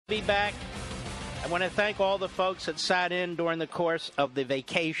Be back. I want to thank all the folks that sat in during the course of the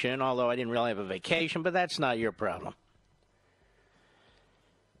vacation, although I didn't really have a vacation, but that's not your problem.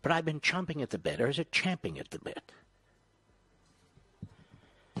 But I've been chomping at the bit, or is it champing at the bit?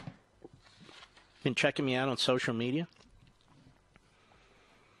 Been checking me out on social media?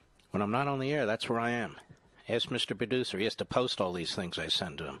 When I'm not on the air, that's where I am. Ask Mr. Producer. He has to post all these things I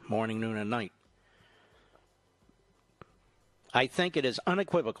send to him, morning, noon, and night. I think it is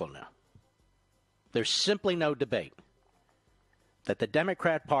unequivocal now. There's simply no debate that the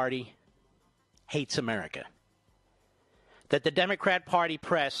Democrat Party hates America. That the Democrat Party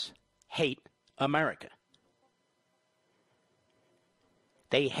press hate America.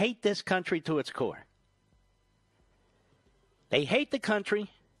 They hate this country to its core. They hate the country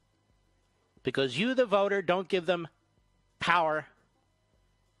because you, the voter, don't give them power.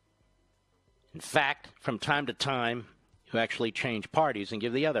 In fact, from time to time, you actually change parties and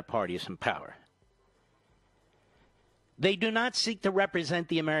give the other party some power. They do not seek to represent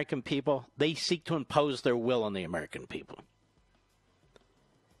the American people. They seek to impose their will on the American people.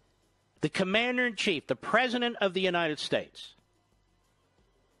 The Commander-in-Chief, the President of the United States,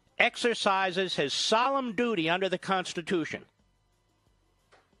 exercises his solemn duty under the Constitution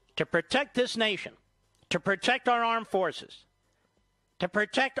to protect this nation, to protect our armed forces, to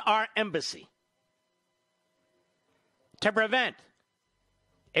protect our embassy, to prevent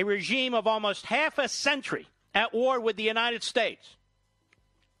a regime of almost half a century at war with the United States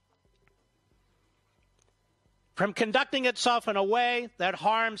from conducting itself in a way that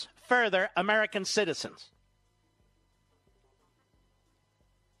harms further American citizens.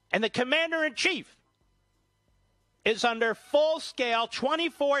 And the Commander-in-Chief is under full-scale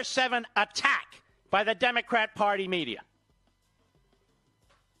 24/7 attack by the Democrat Party media.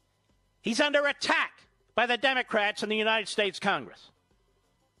 He's under attack by the Democrats in the United States Congress.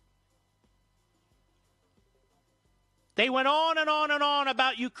 They went on and on and on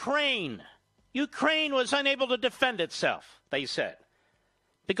about Ukraine. Ukraine was unable to defend itself, they said,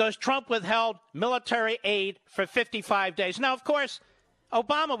 because Trump withheld military aid for 55 days. Now, of course,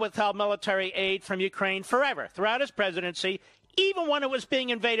 Obama withheld military aid from Ukraine forever, throughout his presidency, even when it was being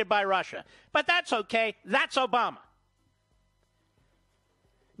invaded by Russia. But that's okay. That's Obama.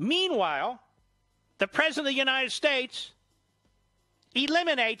 Meanwhile, the President of the United States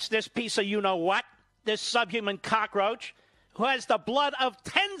eliminates this piece of you-know-what, this subhuman cockroach, who has the blood of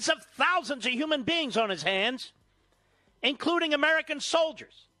tens of thousands of human beings on his hands, including American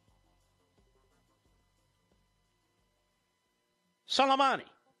soldiers. Soleimani.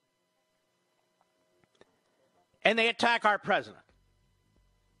 And they attack our president.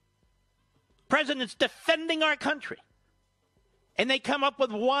 President's defending our country. And they come up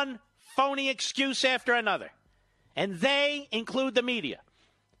with one phony excuse after another. And they include the media.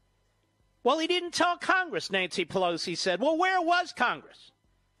 Well, he didn't tell Congress, Nancy Pelosi said. Well, where was Congress?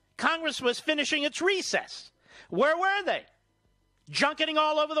 Congress was finishing its recess. Where were they? Junketing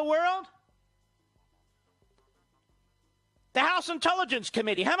all over the world? The House Intelligence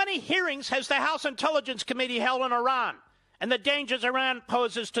Committee. How many hearings has the House Intelligence Committee held on Iran and the dangers Iran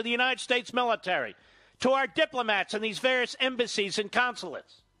poses to the United States military, to our diplomats in these various embassies and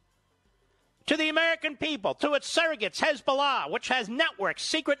consulates, to the American people, to its surrogates, Hezbollah, which has networks,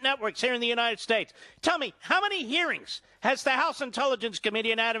 secret networks here in the United States? Tell me, how many hearings has the House Intelligence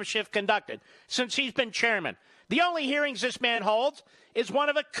Committee and Adam Schiff conducted since he's been chairman? The only hearings this man holds is one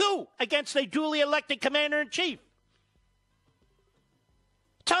of a coup against a duly elected commander-in-chief.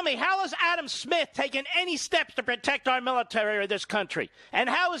 Tell me, how has Adam Smith taken any steps to protect our military or this country? And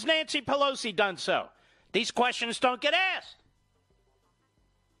how has Nancy Pelosi done so? These questions don't get asked.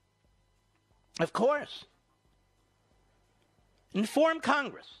 Of course. Inform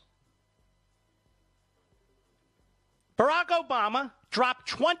Congress. Barack Obama dropped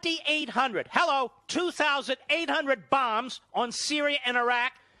 2,800 bombs on Syria and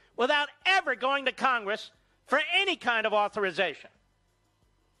Iraq without ever going to Congress for any kind of authorization.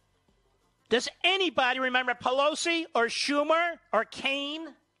 Does anybody remember Pelosi or Schumer or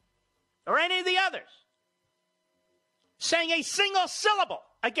Kaine or any of the others saying a single syllable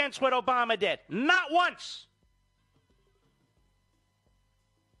against what Obama did? Not once.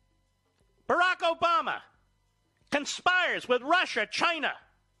 Barack Obama conspires with Russia, China,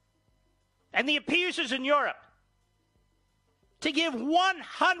 and the appeasers in Europe to give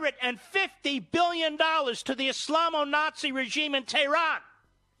 $150 billion to the Islamo-Nazi regime in Tehran,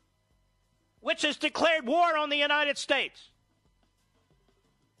 which has declared war on the United States.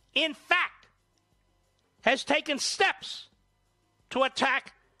 In fact, has taken steps to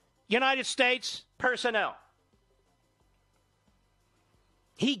attack United States personnel.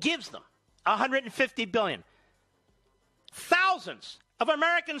 He gives them $150 billion. Thousands of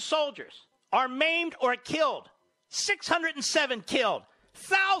American soldiers are maimed or killed. 607 killed.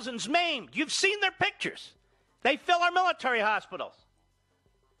 Thousands maimed. You've seen their pictures. They fill our military hospitals.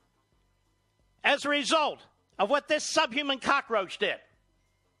 As a result of what this subhuman cockroach did.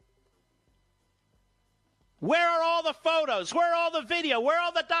 Where are all the photos? Where are all the video? Where are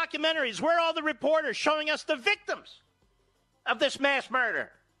all the documentaries? Where are all the reporters showing us the victims of this mass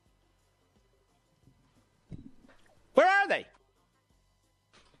murder? Where are they?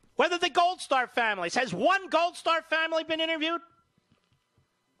 Whether the Gold Star families, has one Gold Star family been interviewed?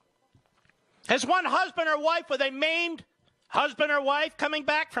 Has one husband or wife with a maimed husband or wife coming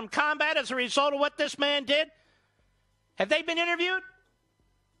back from combat as a result of what this man did? Have they been interviewed?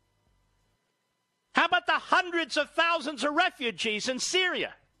 How about the hundreds of thousands of refugees in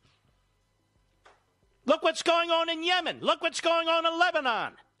Syria? Look what's going on in Yemen. Look what's going on in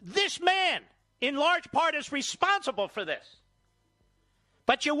Lebanon. This man, in large part, is responsible for this.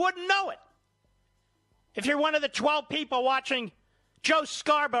 But you wouldn't know it if you're one of the 12 people watching Joe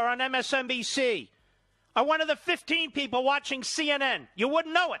Scarborough on MSNBC, or one of the 15 people watching CNN. You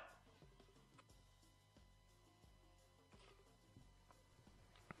wouldn't know it.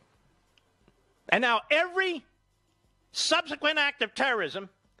 And now every subsequent act of terrorism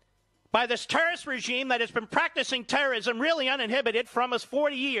by this terrorist regime that has been practicing terrorism really uninhibited for almost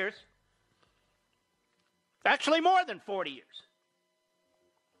 40 years, actually more than 40 years,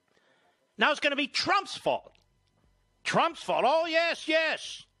 now it's going to be Trump's fault. Trump's fault. Oh, yes,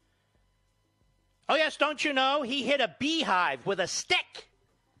 yes. Oh, yes, don't you know? He hit a beehive with a stick.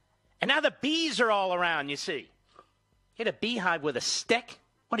 And now the bees are all around, you see. Hit a beehive with a stick?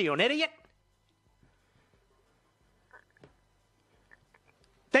 What are you, an idiot?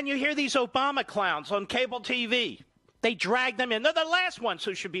 Then you hear these Obama clowns on cable TV. They drag them in. They're the last ones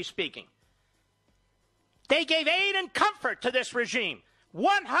who should be speaking. They gave aid and comfort to this regime.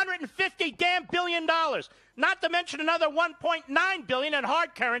 $150 damn billion. Not to mention another $1.9 billion in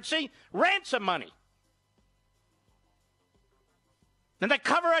hard currency ransom money. And the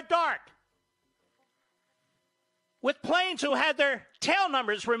cover of dark. With planes who had their tail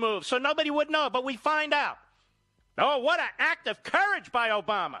numbers removed so nobody would know, but we find out. Oh, what an act of courage by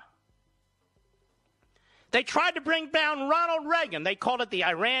Obama. They tried to bring down Ronald Reagan. They called it the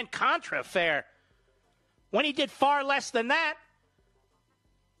Iran-Contra affair, when he did far less than that.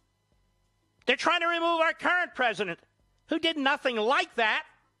 They're trying to remove our current president, who did nothing like that.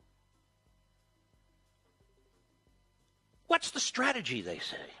 What's the strategy, they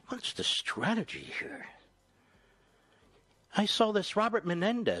say? What's the strategy here? I saw this Robert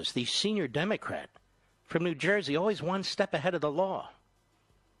Menendez, the senior Democrat from New Jersey, always one step ahead of the law.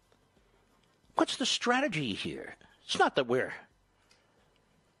 What's the strategy here? It's not that we're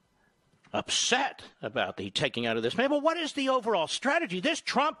upset about the taking out of this man, but what is the overall strategy? This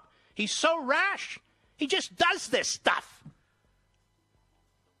Trump, he's so rash. He just does this stuff.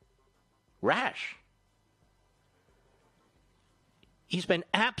 Rash. He's been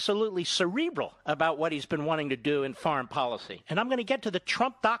absolutely cerebral about what he's been wanting to do in foreign policy. And I'm going to get to the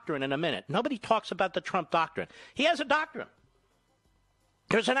Trump doctrine in a minute. Nobody talks about the Trump doctrine. He has a doctrine.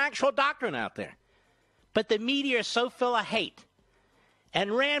 There's an actual doctrine out there. But the media is so full of hate.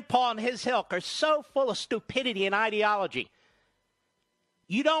 And Rand Paul and his ilk are so full of stupidity and ideology.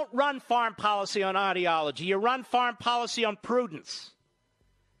 You don't run foreign policy on ideology. You run foreign policy on prudence.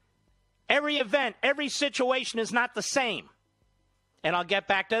 Every event, every situation is not the same. And I'll get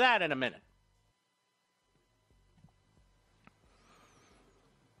back to that in a minute.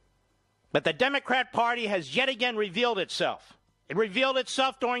 But the Democrat Party has yet again revealed itself. It revealed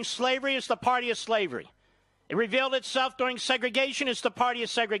itself during slavery as the party of slavery. It revealed itself during segregation as the party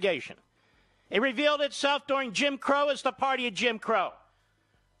of segregation. It revealed itself during Jim Crow as the party of Jim Crow.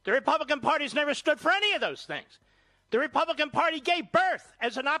 The Republican Party has never stood for any of those things. The Republican Party gave birth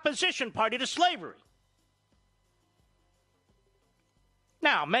as an opposition party to slavery.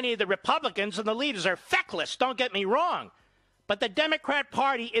 Now, many of the Republicans and the leaders are feckless, don't get me wrong. But the Democrat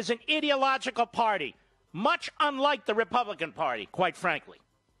Party is an ideological party, much unlike the Republican Party, quite frankly.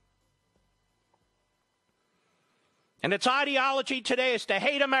 And its ideology today is to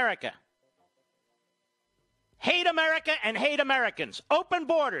hate America. Hate America and hate Americans. Open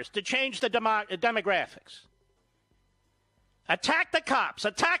borders to change the demographics. Attack the cops.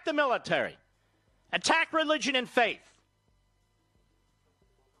 Attack the military. Attack religion and faith.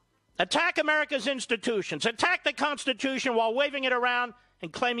 Attack America's institutions. Attack the Constitution while waving it around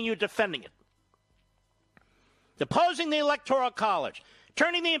and claiming you're defending it. Opposing the Electoral College.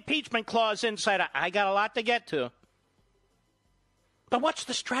 Turning the impeachment clause inside out. I got a lot to get to. But what's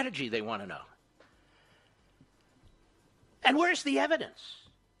the strategy, they want to know. And where's the evidence?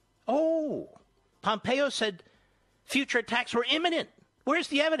 Oh, Pompeo said future attacks were imminent. Where's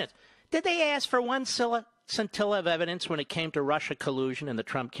the evidence? Did they ask for one scintilla of evidence when it came to Russia collusion in the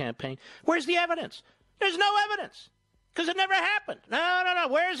Trump campaign? Where's the evidence? There's no evidence because it never happened. No.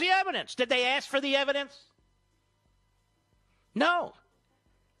 Where's the evidence? Did they ask for the evidence? No.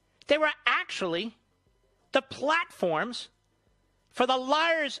 They were actually the platforms for the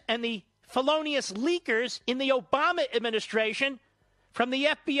liars and the felonious leakers in the Obama administration from the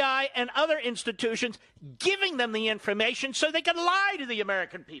FBI and other institutions, giving them the information so they could lie to the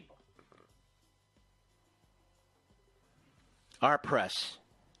American people. Our press.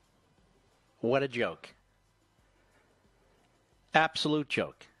 What a joke. Absolute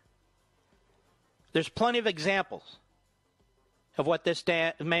joke. There's plenty of examples of what this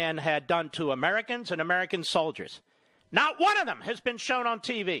man had done to Americans and American soldiers. Not one of them has been shown on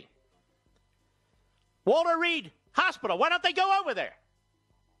TV. Walter Reed Hospital, why don't they go over there?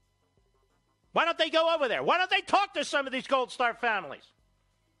 Why don't they go over there? Why don't they talk to some of these Gold Star families?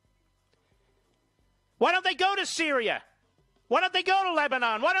 Why don't they go to Syria? Why don't they go to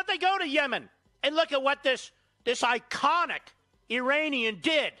Lebanon? Why don't they go to Yemen and look at what this iconic Iranian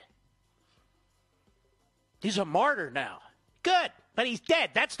did? He's a martyr now. Good, but he's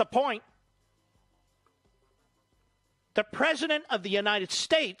dead. That's the point. The President of the United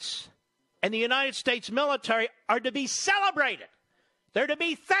States and the United States military are to be celebrated. They're to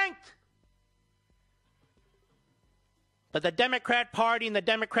be thanked. But the Democrat Party and the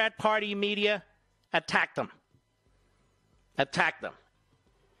Democrat Party media attacked them. Attacked them.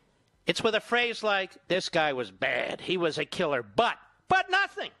 It's with a phrase like, this guy was bad. He was a killer. But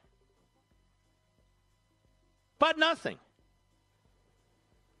nothing. But nothing.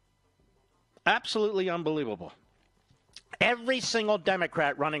 Absolutely unbelievable. Every single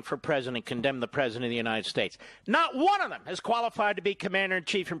Democrat running for president condemned the president of the United States. Not one of them is qualified to be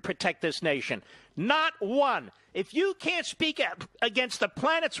commander-in-chief and protect this nation. Not one. If you can't speak against the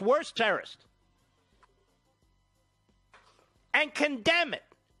planet's worst terrorist and condemn it,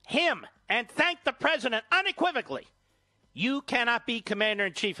 him, and thank the president unequivocally, you cannot be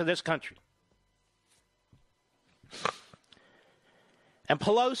commander-in-chief of this country. And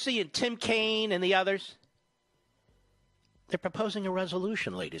Pelosi and Tim Kaine and the others, they're proposing a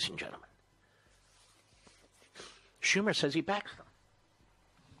resolution, ladies and gentlemen. Schumer says he backs them.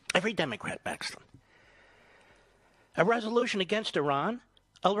 Every Democrat backs them. A resolution against Iran,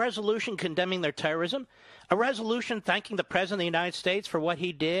 a resolution condemning their terrorism, a resolution thanking the President of the United States for what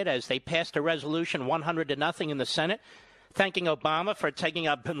he did as they passed a resolution 100-0 in the Senate, thanking Obama for taking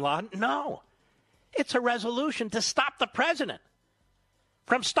out bin Laden. No. It's a resolution to stop the President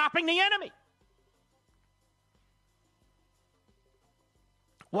from stopping the enemy.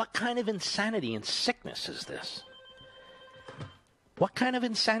 What kind of insanity and sickness is this? What kind of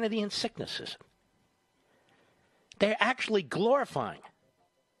insanity and sickness is it? They're actually glorifying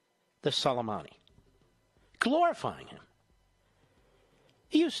the Soleimani. Glorifying him.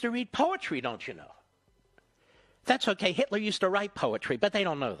 He used to read poetry, don't you know? That's okay. Hitler used to write poetry, but they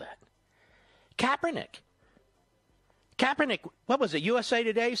don't know that. Kaepernick, what was it? USA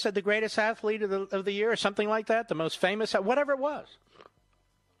Today said the greatest athlete of the year or something like that, the most famous, whatever it was.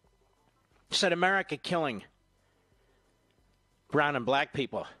 Said America killing brown and black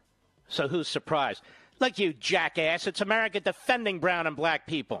people. So who's surprised? Look, you jackass, it's America defending brown and black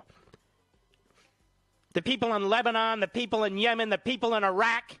people. The people in Lebanon, the people in Yemen, the people in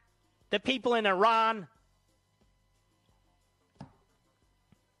Iraq, the people in Iran.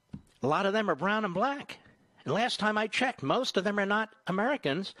 A lot of them are brown and black. And last time I checked, most of them are not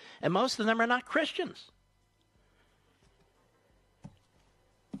Americans, and most of them are not Christians.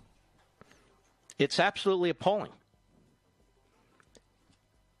 It's absolutely appalling.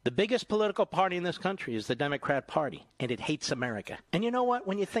 The biggest political party in this country is the Democrat Party, and it hates America. And you know what?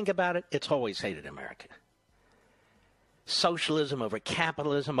 When you think about it, it's always hated America. Socialism over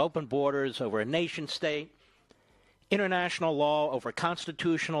capitalism, open borders over a nation state, international law over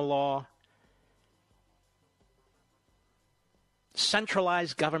constitutional law,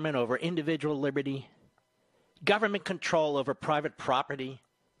 centralized government over individual liberty, government control over private property.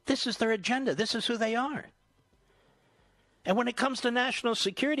 This is their agenda. This is who they are. And when it comes to national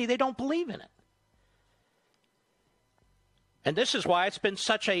security, they don't believe in it. And this is why it's been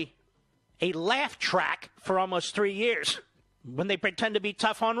such a laugh track for almost 3 years when they pretend to be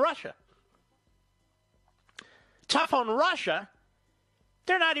tough on Russia. Tough on Russia?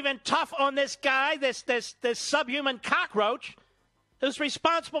 They're not even tough on this guy, this subhuman cockroach who's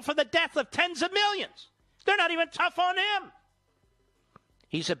responsible for the death of tens of millions. They're not even tough on him.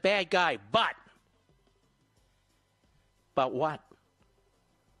 He's a bad guy, but what?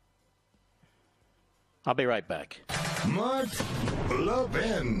 I'll be right back. Mark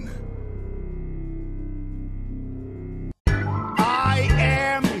Levin.